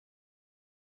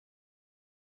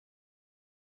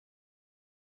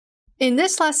In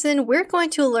this lesson, we're going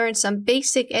to learn some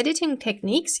basic editing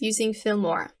techniques using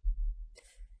Filmora.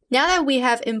 Now that we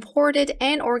have imported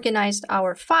and organized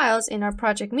our files in our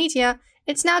project media,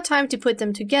 it's now time to put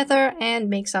them together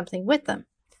and make something with them.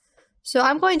 So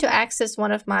I'm going to access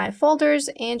one of my folders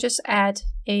and just add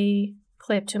a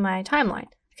clip to my timeline.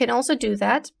 You can also do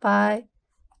that by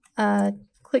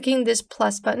clicking this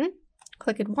plus button.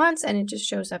 Click it once and it just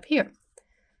shows up here.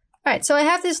 All right, so I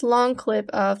have this long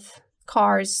clip of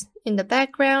cars in the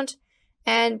background,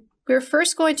 and we're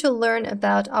first going to learn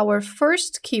about our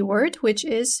first keyword, which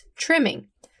is trimming.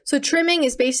 So trimming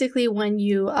is basically when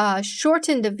you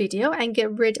shorten the video and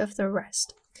get rid of the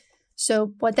rest.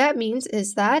 So what that means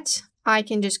is that I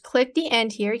can just click the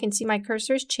end here. You can see my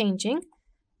cursor is changing.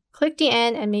 Click the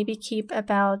end and maybe keep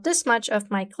about this much of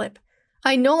my clip.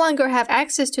 I no longer have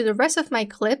access to the rest of my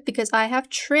clip because I have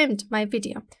trimmed my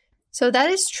video. So that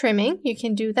is trimming. You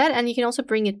can do that, and you can also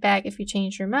bring it back if you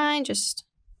change your mind. Just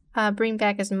bring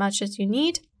back as much as you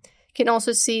need. You can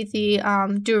also see the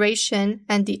duration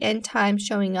and the end time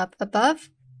showing up above.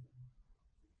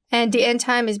 And the end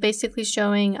time is basically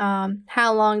showing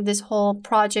how long this whole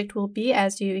project will be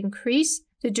as you increase.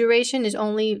 The duration is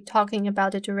only talking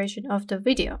about the duration of the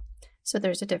video. So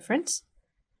there's a difference.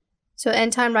 So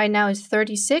end time right now is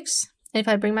 36. And if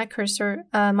I bring my cursor,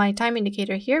 my time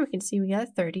indicator here, we can see we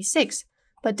got 36.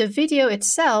 But the video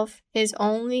itself is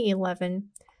only 11,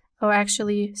 or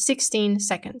actually 16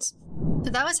 seconds. So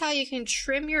that was how you can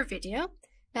trim your video.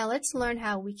 Now let's learn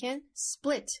how we can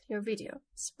split your video.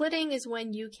 Splitting is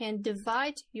when you can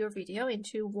divide your video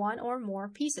into one or more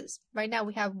pieces. Right now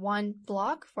we have one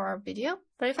block for our video.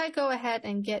 But if I go ahead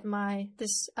and get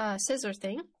this scissor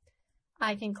thing,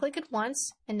 I can click it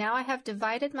once, and now I have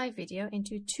divided my video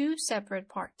into two separate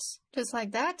parts. Just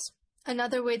like that.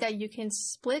 Another way that you can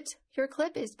split your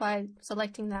clip is by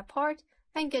selecting that part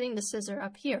and getting the scissor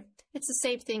up here. It's the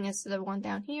same thing as the one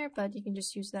down here, but you can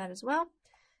just use that as well.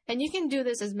 And you can do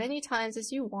this as many times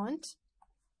as you want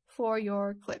for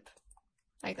your clip,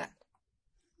 like that.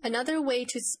 Another way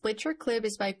to split your clip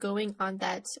is by going on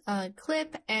that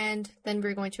clip, and then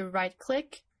we're going to right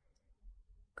click.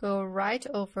 Go right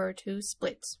over to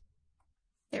split.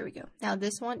 There we go. Now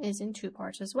this one is in two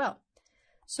parts as well.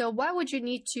 So why would you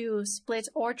need to split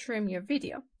or trim your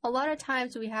video? A lot of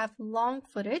times we have long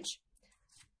footage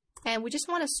and we just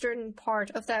want a certain part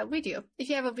of that video. If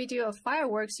you have a video of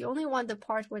fireworks, you only want the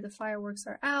part where the fireworks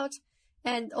are out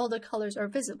and all the colors are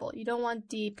visible. You don't want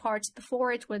the parts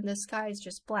before it when the sky is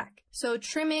just black. So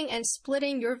trimming and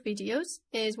splitting your videos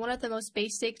is one of the most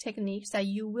basic techniques that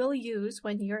you will use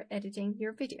when you're editing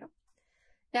your video.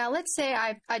 Now let's say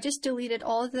I just deleted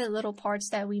all of the little parts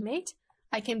that we made.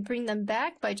 I can bring them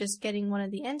back by just getting one of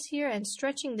the ends here and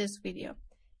stretching this video.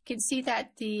 You can see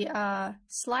that the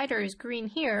slider is green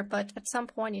here, but at some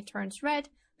point it turns red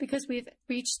because we've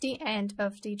reached the end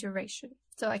of the duration.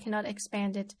 So I cannot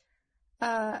expand it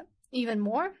even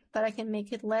more, but I can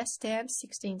make it less than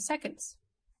 16 seconds.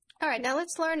 All right, now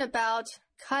let's learn about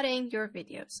cutting your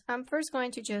videos. I'm first going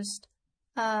to just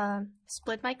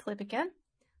split my clip again.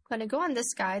 I'm going to go on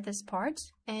this guy, this part,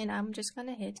 and I'm just going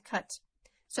to hit cut.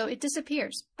 So it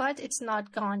disappears, but it's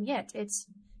not gone yet. It's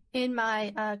in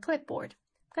my clipboard.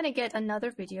 I'm going to get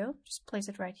another video, just place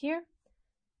it right here,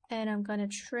 and I'm going to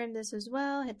trim this as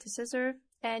well, hit the scissor,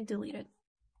 and delete it.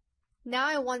 Now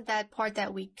I want that part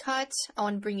that we cut, I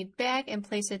want to bring it back and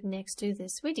place it next to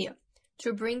this video.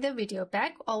 To bring the video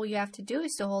back, all you have to do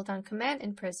is to hold down Command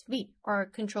and press V, or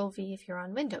Control V if you're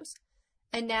on Windows.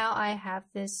 And now I have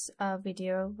this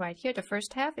video right here. The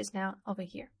first half is now over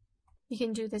here. You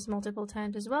can do this multiple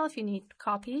times as well if you need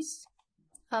copies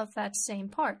of that same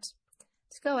part.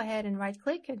 Let's go ahead and right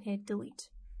click and hit delete.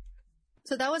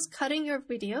 So that was cutting your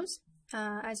videos.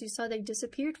 As you saw, they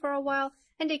disappeared for a while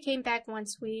and they came back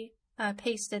once we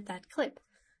pasted that clip.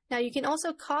 Now you can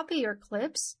also copy your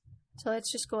clips. So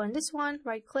let's just go on this one,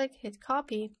 right click, hit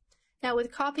copy. Now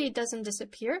with copy, it doesn't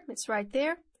disappear. It's right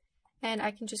there. And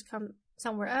I can just come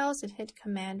somewhere else and hit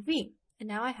Command V. And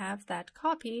now I have that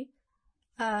copy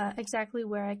exactly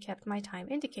where I kept my time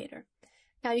indicator.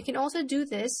 Now you can also do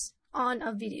this on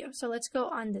a video. So let's go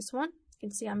on this one. You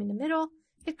can see I'm in the middle.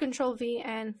 Hit Control V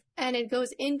and it goes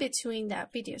in between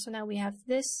that video. So now we have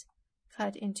this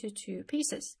cut into two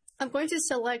pieces. I'm going to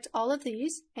select all of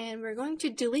these and we're going to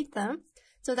delete them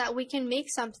so that we can make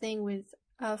something with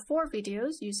 4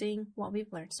 videos using what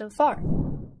we've learned so far.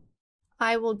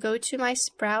 I will go to my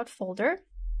Sprout folder,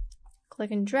 click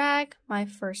and drag my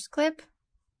first clip.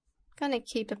 I'm going to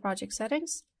keep the project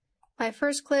settings. My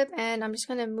first clip, and I'm just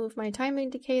going to move my time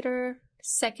indicator,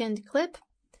 second clip.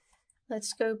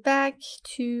 Let's go back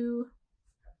to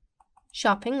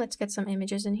shopping. Let's get some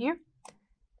images in here.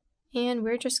 And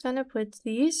we're just gonna put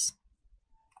these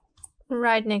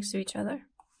right next to each other.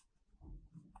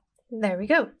 There we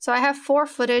go. So I have 4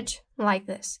 footage like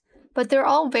this, but they're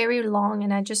all very long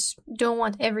and I just don't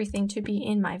want everything to be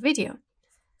in my video.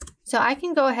 So I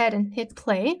can go ahead and hit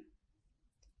play,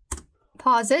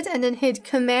 pause it, and then hit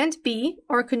Command B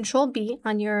or Control B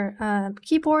on your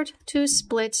keyboard to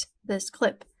split this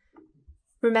clip.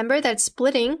 Remember that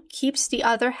splitting keeps the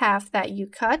other half that you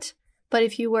cut, but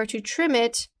if you were to trim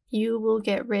it, you will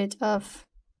get rid of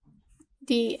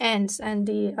the ends and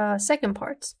the second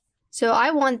parts. So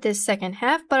I want this second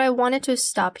half, but I want it to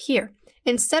stop here.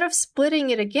 Instead of splitting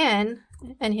it again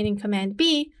and hitting Command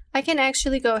B, I can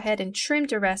actually go ahead and trim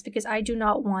the rest because I do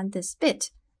not want this bit.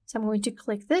 So I'm going to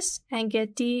click this and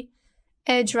get the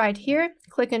edge right here,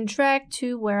 click and drag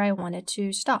to where I want it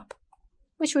to stop,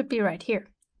 which would be right here.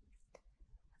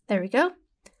 There we go.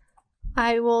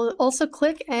 I will also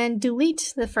click and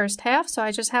delete the first half, so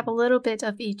I just have a little bit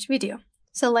of each video.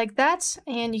 So like that,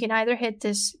 and you can either hit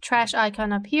this trash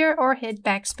icon up here or hit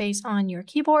backspace on your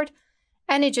keyboard,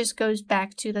 and it just goes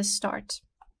back to the start.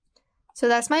 So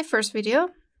that's my first video,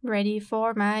 ready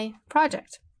for my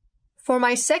project. For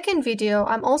my second video,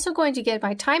 I'm also going to get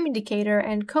my time indicator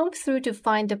and comb through to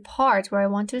find the part where I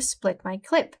want to split my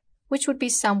clip, which would be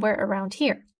somewhere around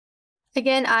here.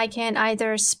 Again, I can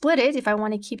either split it if I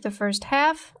want to keep the first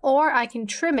half, or I can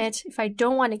trim it if I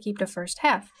don't want to keep the first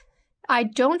half. I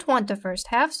don't want the first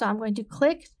half, so I'm going to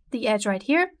click the edge right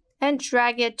here and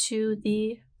drag it to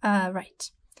the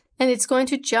right. And it's going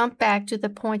to jump back to the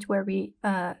point where we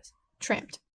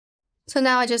trimmed. So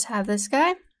now I just have this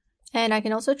guy, and I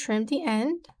can also trim the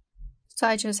end. So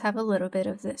I just have a little bit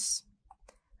of this.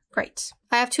 Great.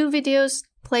 I have 2 videos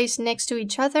placed next to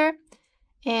each other,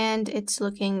 and it's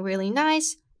looking really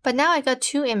nice. But now I got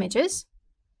 2 images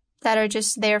that are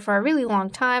just there for a really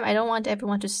long time. I don't want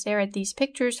everyone to stare at these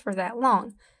pictures for that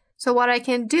long. So what I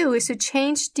can do is to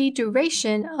change the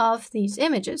duration of these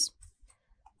images.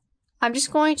 I'm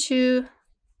just going to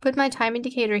put my time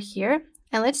indicator here,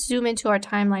 and let's zoom into our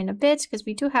timeline a bit because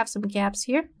we do have some gaps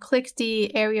here. Click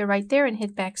the area right there and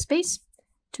hit backspace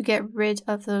to get rid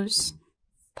of those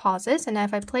pauses. And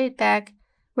if I play it back,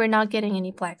 we're not getting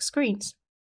any black screens.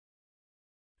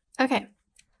 Okay.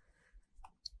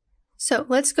 So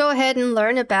let's go ahead and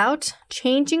learn about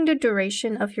changing the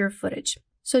duration of your footage.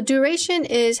 So duration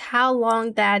is how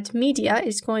long that media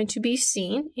is going to be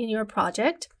seen in your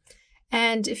project.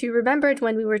 And if you remembered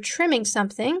when we were trimming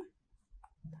something,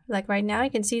 like right now,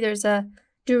 you can see there's a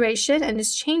duration and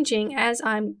it's changing as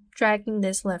I'm dragging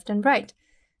this left and right.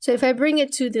 So if I bring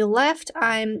it to the left,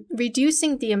 I'm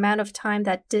reducing the amount of time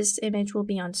that this image will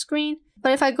be on screen.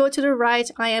 But if I go to the right,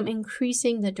 I am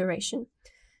increasing the duration.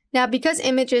 Now, because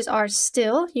images are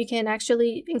still, you can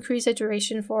actually increase the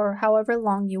duration for however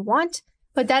long you want,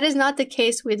 but that is not the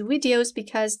case with videos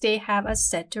because they have a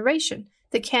set duration.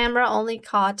 The camera only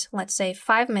caught, let's say,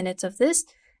 5 minutes of this,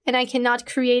 and I cannot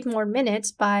create more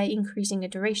minutes by increasing the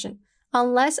duration,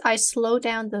 unless I slow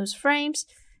down those frames,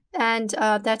 and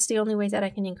that's the only way that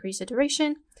I can increase the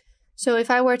duration. So if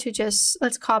I were to just,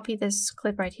 let's copy this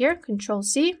clip right here, Control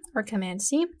C or Command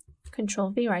C, Control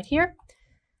V right here.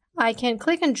 I can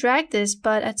click and drag this,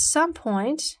 but at some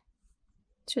point,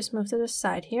 just move to the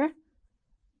side here.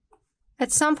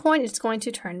 At some point, it's going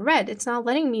to turn red. It's not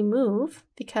letting me move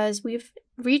because we've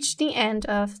reached the end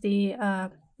of the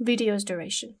video's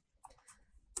duration.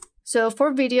 So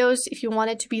for videos, if you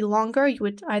want it to be longer, you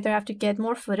would either have to get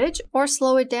more footage or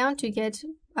slow it down to get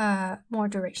more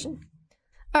duration.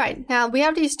 All right, now we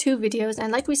have these 2 videos,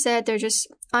 and like we said, they're just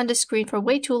on the screen for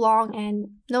way too long, and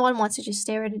no one wants to just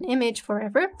stare at an image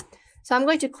forever. So I'm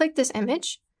going to click this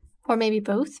image, or maybe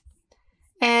both.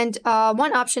 And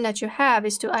one option that you have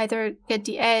is to either get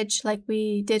the edge like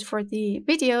we did for the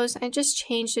videos and just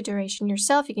change the duration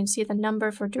yourself. You can see the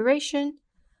number for duration.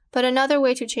 But another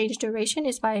way to change duration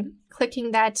is by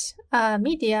clicking that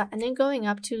media and then going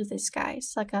up to this guy.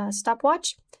 It's like a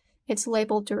stopwatch. It's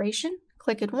labeled duration.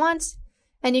 Click it once.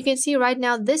 And you can see right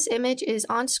now this image is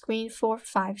on screen for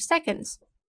 5 seconds.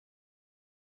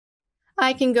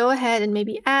 I can go ahead and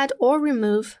maybe add or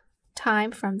remove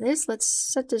time from this. Let's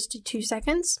set this to 2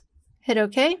 seconds. Hit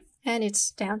OK, and it's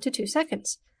down to 2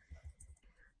 seconds.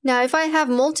 Now, if I have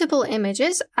multiple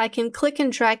images, I can click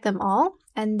and drag them all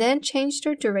and then change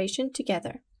their duration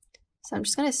together. So I'm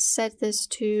just going to set this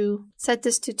to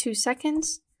 2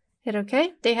 seconds. Hit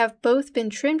OK. They have both been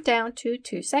trimmed down to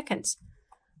 2 seconds.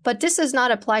 But this does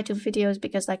not apply to videos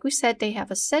because, like we said, they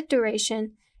have a set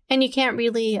duration and you can't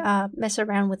really mess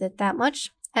around with it that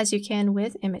much as you can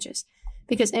with images.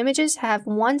 Because images have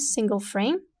one single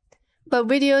frame, but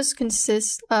videos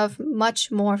consist of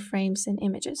much more frames than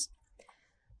images.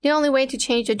 The only way to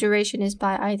change the duration is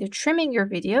by either trimming your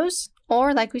videos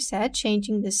or, like we said,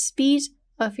 changing the speed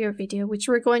of your video, which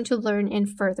we're going to learn in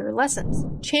further lessons.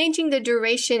 Changing the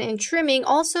duration and trimming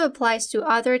also applies to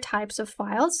other types of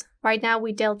files. Right now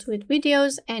we dealt with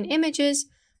videos and images,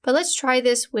 but let's try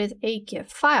this with a GIF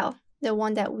file, the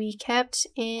one that we kept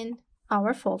in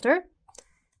our folder.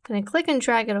 I'm going to click and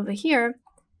drag it over here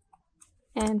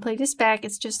and play this back.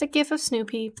 It's just a GIF of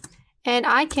Snoopy. And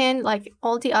I can, like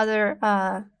all the other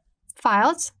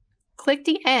files, click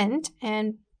the end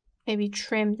and maybe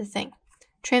trim the thing,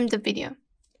 trim the video.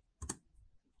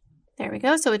 There we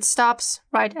go. So it stops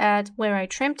right at where I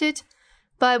trimmed it,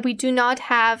 but we do not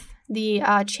have the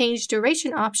change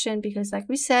duration option because, like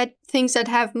we said, things that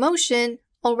have motion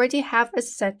already have a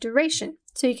set duration.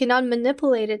 So you cannot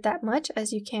manipulate it that much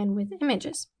as you can with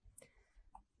images.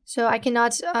 So I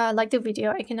cannot, like the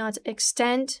video, I cannot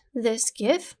extend this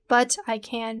GIF, but I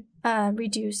can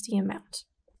reduce the amount,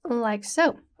 like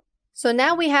so. So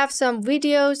now we have some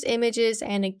videos, images,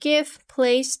 and a GIF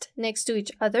placed next to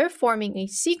each other, forming a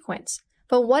sequence.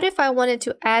 But what if I wanted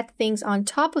to add things on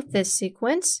top of this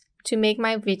sequence to make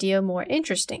my video more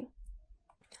interesting?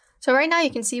 So right now you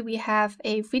can see we have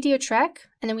a video track,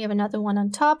 and then we have another one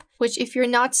on top, which if you're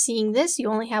not seeing this, you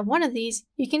only have one of these,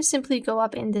 you can simply go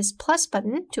up in this plus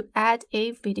button to add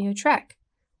a video track.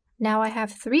 Now I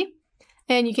have 3,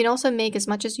 and you can also make as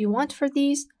much as you want for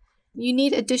these. You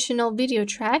need additional video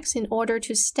tracks in order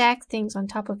to stack things on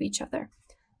top of each other.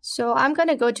 So I'm going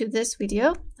to go to this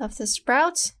video of the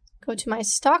sprouts, go to my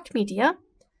stock media,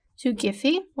 to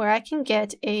Giphy, where I can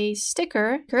get a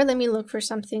sticker. Here, let me look for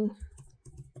something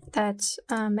that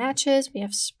matches. We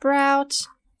have sprout.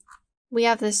 We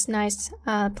have this nice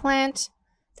plant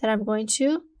that I'm going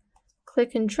to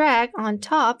click and drag on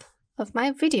top of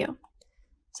my video.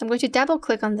 So I'm going to double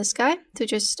click on this guy to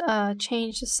just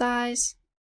change the size.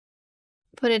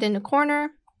 Put it in the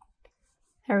corner.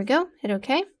 There we go. Hit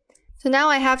OK. So now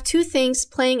I have 2 things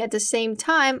playing at the same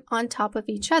time on top of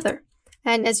each other.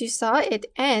 And as you saw, it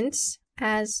ends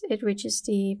as it reaches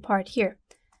the part here.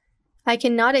 I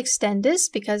cannot extend this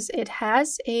because it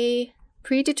has a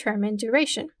predetermined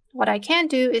duration. What I can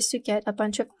do is to get a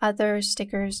bunch of other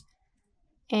stickers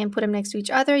and put them next to each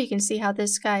other. You can see how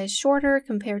this guy is shorter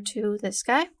compared to this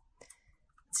guy.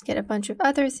 Let's get a bunch of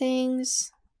other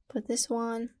things. Put this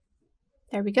one.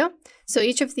 There we go. So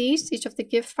each of the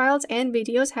GIF files and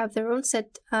videos have their own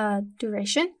set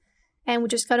duration, and we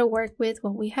just got to work with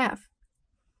what we have.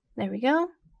 There we go.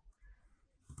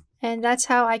 And that's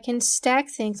how I can stack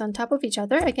things on top of each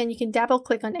other. Again, you can double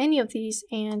click on any of these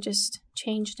and just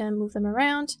change them, move them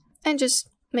around, and just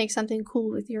make something cool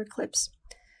with your clips.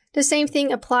 The same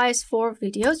thing applies for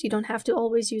videos. You don't have to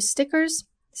always use stickers.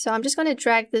 So I'm just going to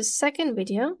drag this second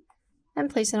video and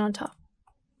place it on top.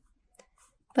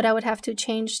 But I would have to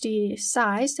change the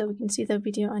size so we can see the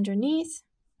video underneath.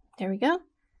 There we go.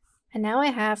 And now I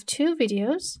have 2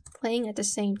 videos playing at the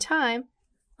same time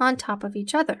on top of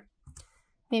each other.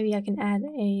 Maybe I can add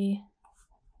a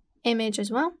image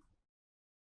as well.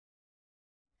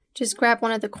 Just grab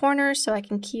one of the corners so I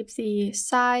can keep the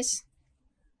size,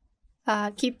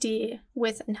 keep the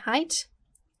width and height,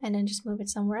 and then just move it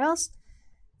somewhere else.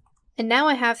 And now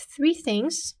I have 3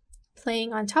 things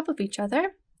playing on top of each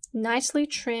other, nicely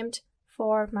trimmed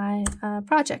for my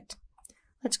project.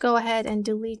 Let's go ahead and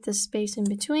delete the space in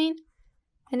between.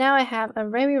 And now I have a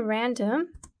very random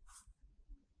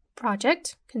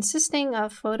project consisting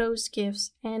of photos,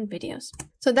 GIFs, and videos.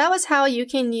 So that was how you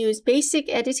can use basic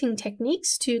editing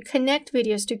techniques to connect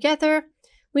videos together.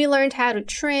 We learned how to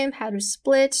trim, how to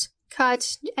split,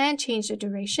 cut, and change the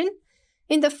duration.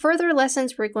 In the further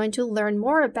lessons, we're going to learn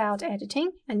more about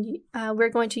editing, and we're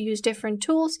going to use different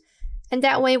tools. And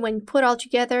that way, when put all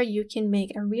together, you can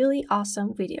make a really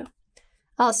awesome video.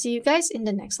 I'll see you guys in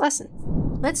the next lesson.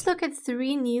 Let's look at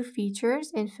 3 new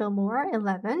features in Filmora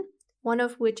 11, one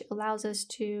of which allows us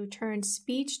to turn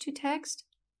speech to text,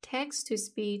 text to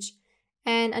speech,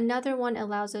 and another one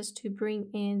allows us to bring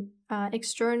in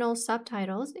external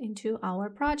subtitles into our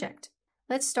project.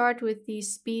 Let's start with the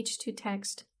speech to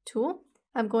text tool.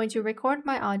 I'm going to record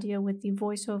my audio with the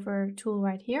voiceover tool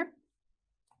right here.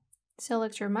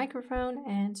 Select your microphone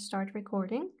and start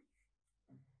recording.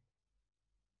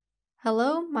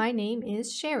 Hello, my name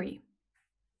is Sherry.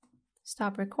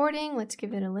 Stop recording. Let's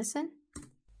give it a listen.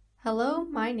 Hello,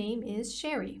 my name is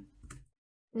Sherry.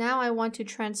 Now I want to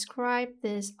transcribe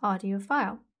this audio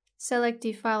file. Select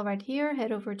the file right here,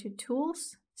 head over to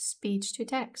Tools, Speech to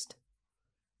Text.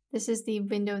 This is the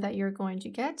window that you're going to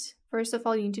get. First of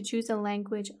all, you need to choose the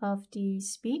language of the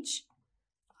speech.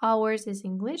 Ours is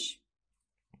English,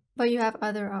 but you have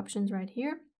other options right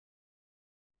here.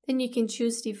 Then you can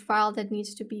choose the file that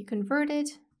needs to be converted.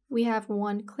 We have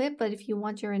one clip, but if you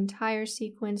want your entire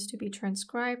sequence to be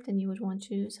transcribed, then you would want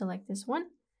to select this one.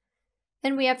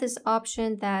 Then we have this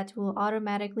option that will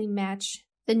automatically match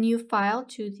the new file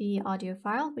to the audio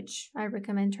file, which I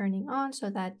recommend turning on so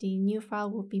that the new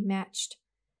file will be matched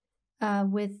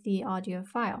with the audio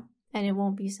file and it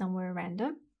won't be somewhere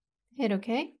random. Hit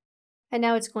OK. And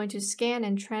now it's going to scan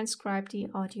and transcribe the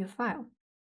audio file.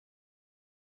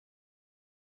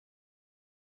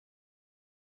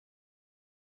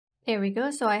 There we go.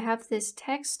 So I have this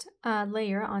text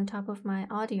layer on top of my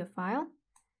audio file.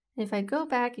 If I go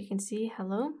back, you can see,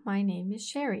 hello, my name is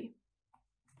Sherry.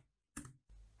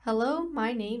 Hello,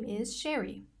 my name is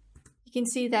Sherry. You can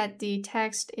see that the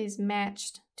text is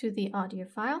matched to the audio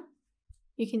file.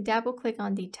 You can double click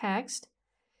on the text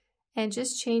and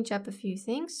just change up a few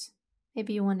things.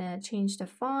 Maybe you want to change the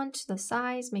font, the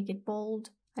size, make it bold,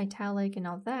 italic, and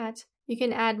all that. You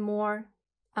can add more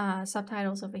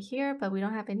subtitles over here, but we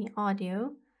don't have any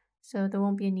audio, so there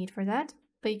won't be a need for that.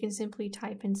 But you can simply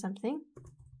type in something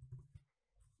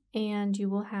and you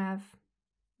will have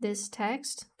this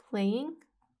text playing.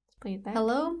 Let's play it back.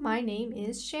 Hello, my name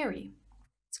is Sherry.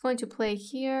 It's going to play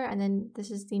here, and then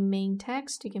this is the main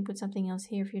text. You can put something else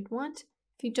here if you'd want.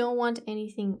 If you don't want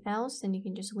anything else, then you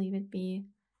can just leave it be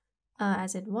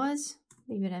as it was,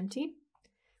 leave it empty.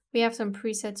 We have some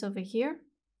presets over here.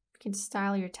 You can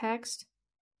style your text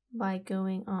by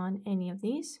going on any of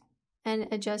these and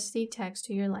adjust the text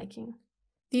to your liking.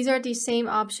 These are the same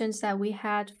options that we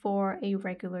had for a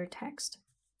regular text.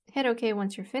 Hit OK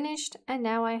once you're finished, and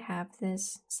now I have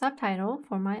this subtitle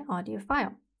for my audio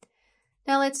file.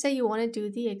 Now let's say you want to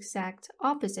do the exact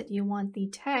opposite. You want the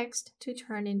text to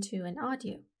turn into an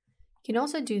audio. You can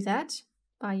also do that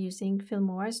by using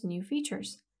Filmora's new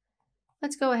features.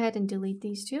 Let's go ahead and delete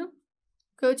these two.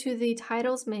 Go to the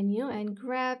titles menu and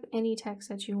grab any text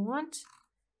that you want.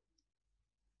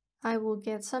 I will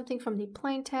get something from the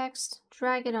plain text,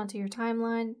 drag it onto your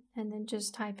timeline, and then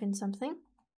just type in something.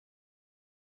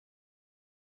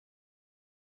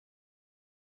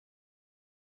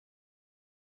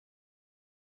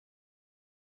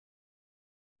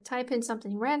 Type in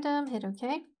something random, hit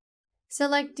OK.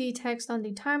 Select the text on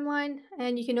the timeline,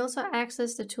 and you can also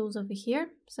access the tools over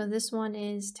here. So this one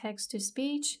is text to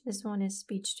speech, this one is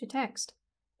speech to text.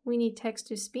 We need text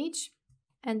to speech,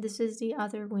 and this is the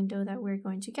other window that we're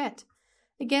going to get.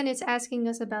 Again, it's asking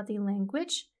us about the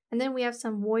language, and then we have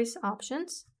some voice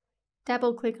options.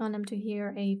 Double click on them to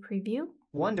hear a preview.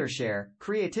 Wondershare,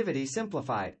 creativity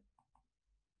simplified.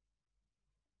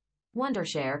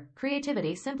 Wondershare,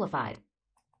 creativity simplified.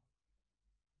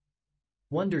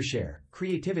 Wondershare,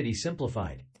 creativity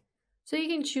simplified. So you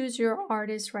can choose your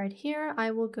artist right here.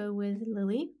 I will go with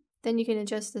Lily. Then you can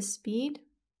adjust the speed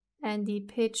and the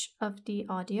pitch of the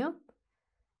audio.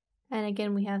 And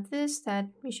again, we have this that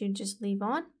we should just leave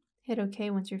on. Hit OK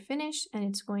once you're finished, and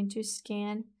it's going to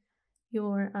scan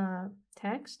your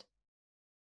text.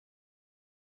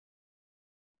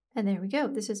 And there we go.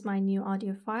 This is my new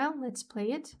audio file. Let's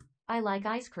play it. I like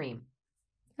ice cream.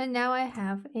 And now I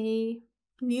have a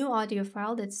new audio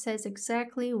file that says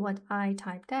exactly what I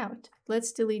typed out.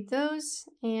 Let's delete those,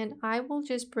 and I will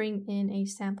just bring in a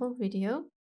sample video.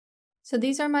 So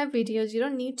these are my videos. You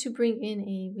don't need to bring in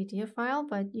a video file,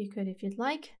 but you could if you'd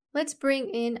like. Let's bring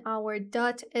in our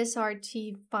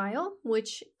 .srt file,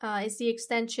 which is the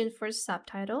extension for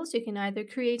subtitles. You can either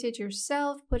create it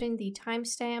yourself, put in the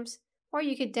timestamps, or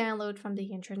you could download from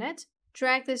the internet.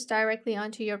 Drag this directly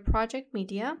onto your project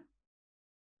media.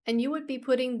 And you would be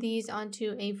putting these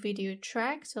onto a video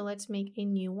track, so let's make a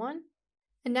new one.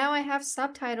 And now I have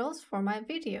subtitles for my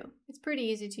video. It's pretty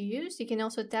easy to use. You can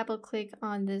also double click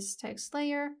on this text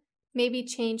layer, maybe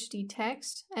change the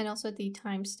text and also the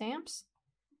timestamps,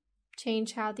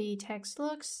 change how the text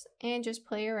looks, and just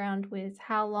play around with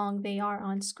how long they are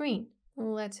on screen.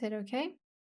 Let's hit OK.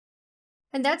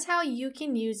 And that's how you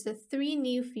can use the 3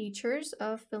 new features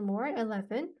of Filmora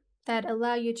 11 that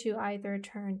allow you to either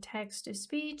turn text to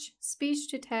speech, speech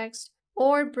to text,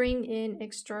 or bring in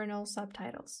external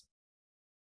subtitles.